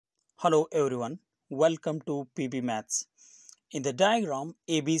Hello everyone, welcome to pbmaths. In the diagram,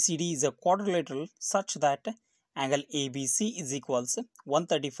 ABCD is a quadrilateral such that angle ABC is equals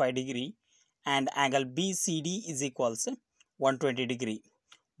 135 degree and angle BCD is equals 120 degree.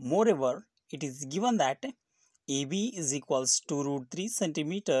 Moreover, it is given that AB is equals 2 root 3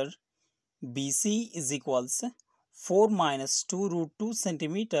 centimeter, BC is equals 4 minus 2 root 2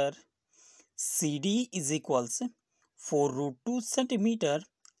 centimeter, CD is equals 4 root 2 centimeter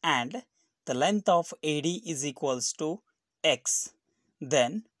and the length of AD is equals to x.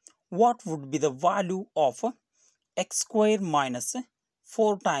 Then what would be the value of x square minus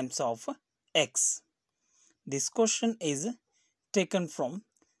 4 times of x? This question is taken from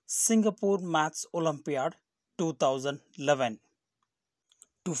Singapore Maths Olympiad 2011.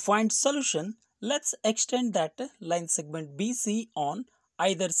 To find solution, let's extend that line segment BC on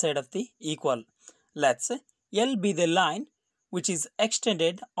either side of the equal. Let's L be the line which is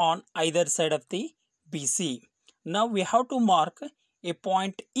extended on either side of the BC. Now we have to mark a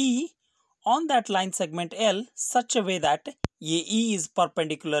point E on that line segment L such a way that AE is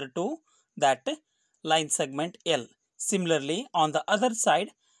perpendicular to that line segment L. Similarly, on the other side,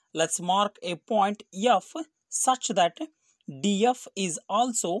 let's mark a point F such that DF is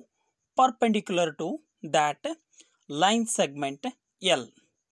also perpendicular to that line segment L.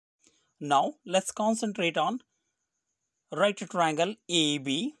 Now let's concentrate on right triangle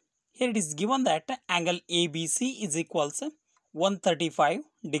AB. Here it is given that angle ABC is equals 135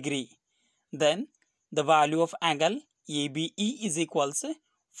 degree. Then the value of angle ABE is equals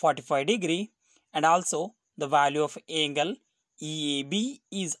 45 degree and also the value of angle EAB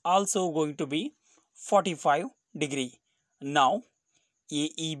is also going to be 45 degree. Now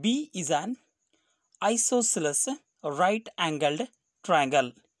AEB is an isosceles right angled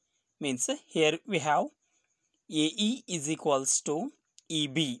triangle. Means here we have AE is equals to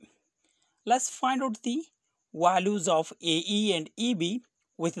EB. Let's find out the values of AE and EB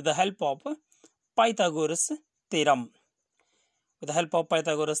with the help of Pythagoras theorem. With the help of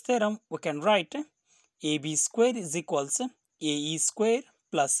Pythagoras theorem, we can write AB square is equals AE square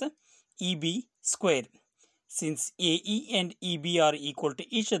plus EB square. Since AE and EB are equal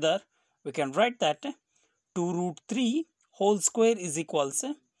to each other, we can write that 2 root 3 whole square is equals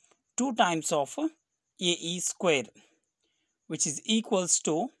 2 times of AE square, which is equals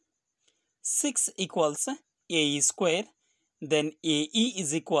to 6 equals AE square. Then AE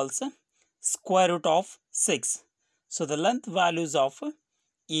is equals square root of 6. So the length values of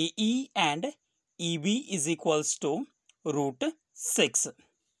AE and EB is equals to root 6.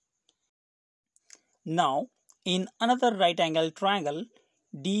 Now in another right angle triangle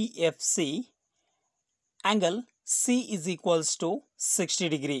DFC, angle C is equals to 60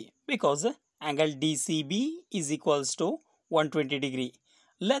 degree because angle DCB is equals to 120 degree.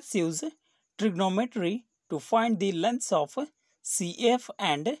 Let's use trigonometry to find the lengths of CF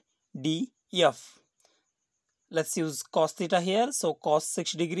and DF. Let's use cos theta here. So cos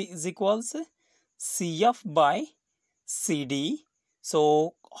 60 degree is equals CF by CD.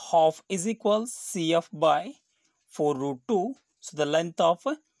 So half is equals CF by 4 root 2. So the length of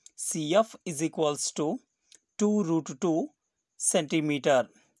CF is equals to 2 root 2 centimeter.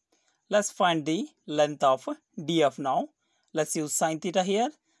 Let's find the length of DF now. Let's use sin theta here.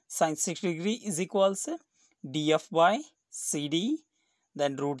 Sin 60 degree is equals DF by CD.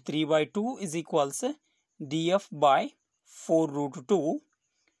 Then root 3 by 2 is equals DF by 4 root 2.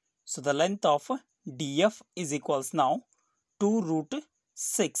 So the length of DF is equals now 2 root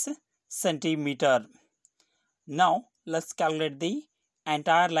 6 centimeter. Now let's calculate the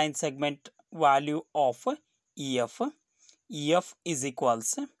entire line segment value of EF. EF is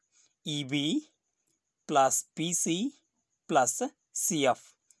equals EB plus PC plus CF,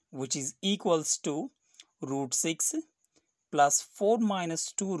 which is equals to root 6 plus 4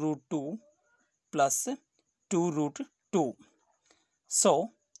 minus 2 root 2 plus 2 root 2.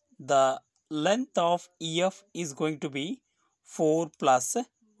 So the length of EF is going to be 4 plus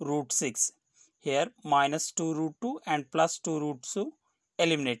root 6. Here minus 2 root 2 and plus 2 root 2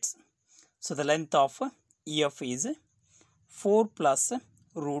 eliminates. So the length of EF is 4 plus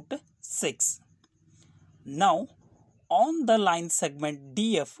root 6. Now on the line segment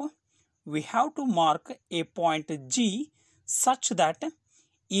DF, we have to mark a point G such that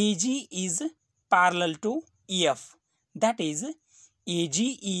AG is parallel to EF. That is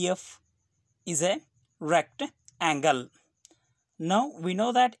AGEF is a rectangle. Now we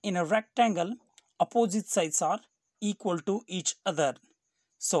know that in a rectangle, opposite sides are equal to each other.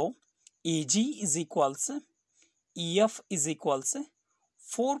 So AG is equals EF is equals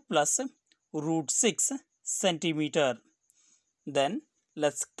 4 plus root 6 centimeter. Then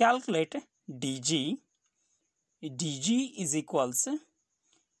let's calculate dg. dg is equals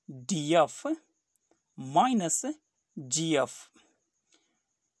df minus gf.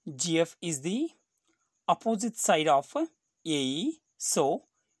 gf is the opposite side of AE, so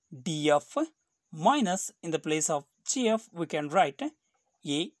df minus, in the place of gf we can write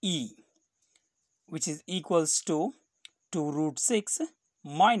AE, which is equals to 2 root 6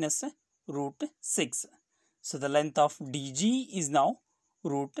 minus root 6. So the length of DG is now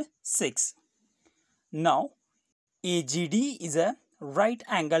root 6. Now AGD is a right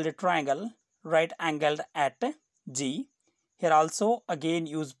angled triangle, right angled at G. Here also again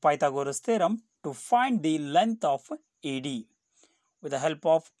use Pythagoras theorem to find the length of AD. With the help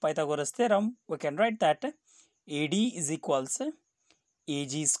of Pythagoras theorem, we can write that AD is equals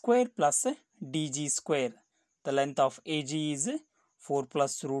AG square plus DG square. The length of AG is 4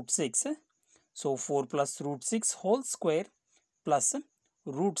 plus root 6. So 4 plus root 6 whole square plus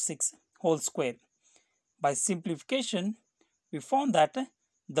root 6 whole square. By simplification, we found that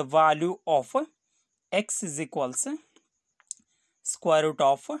the value of x is equals square root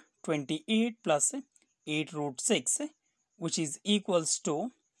of 28 plus 8 root 6, which is equals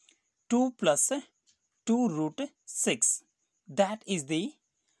to 2 plus 2 root 6. That is the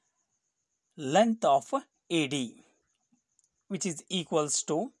length of AD, which is equals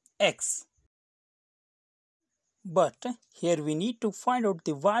to x. But here we need to find out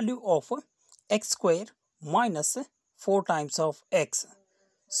the value of x square minus 4 times of x.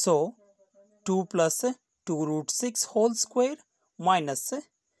 So 2 plus 2 root 6 whole square minus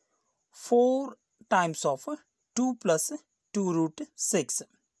 4 times of 2 plus 2 root 6.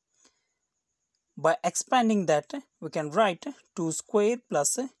 By expanding that, we can write 2 square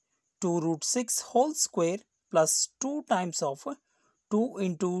plus 2 root 6 whole square plus 2 times of 2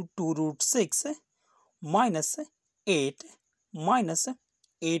 into 2 root 6 minus 8 minus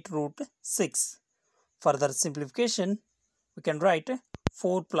 8 root 6. Further simplification, we can write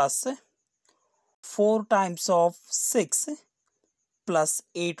 4 plus 4 times of 6 plus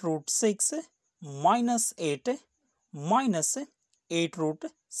 8 root 6 minus 8 minus 8 root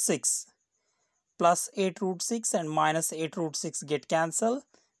 6. Plus 8 root 6 and minus 8 root 6 get cancelled.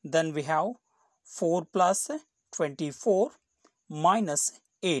 Then we have 4 plus 24 minus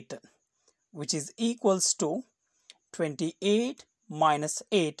 8, which is equals to 28 minus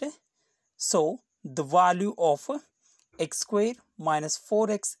 8. So the value of x square minus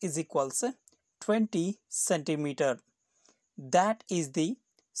 4x is equals 20 centimeter. That is the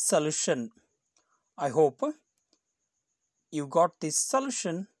solution. I hope you got this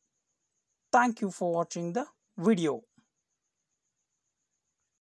solution. Thank you for watching the video.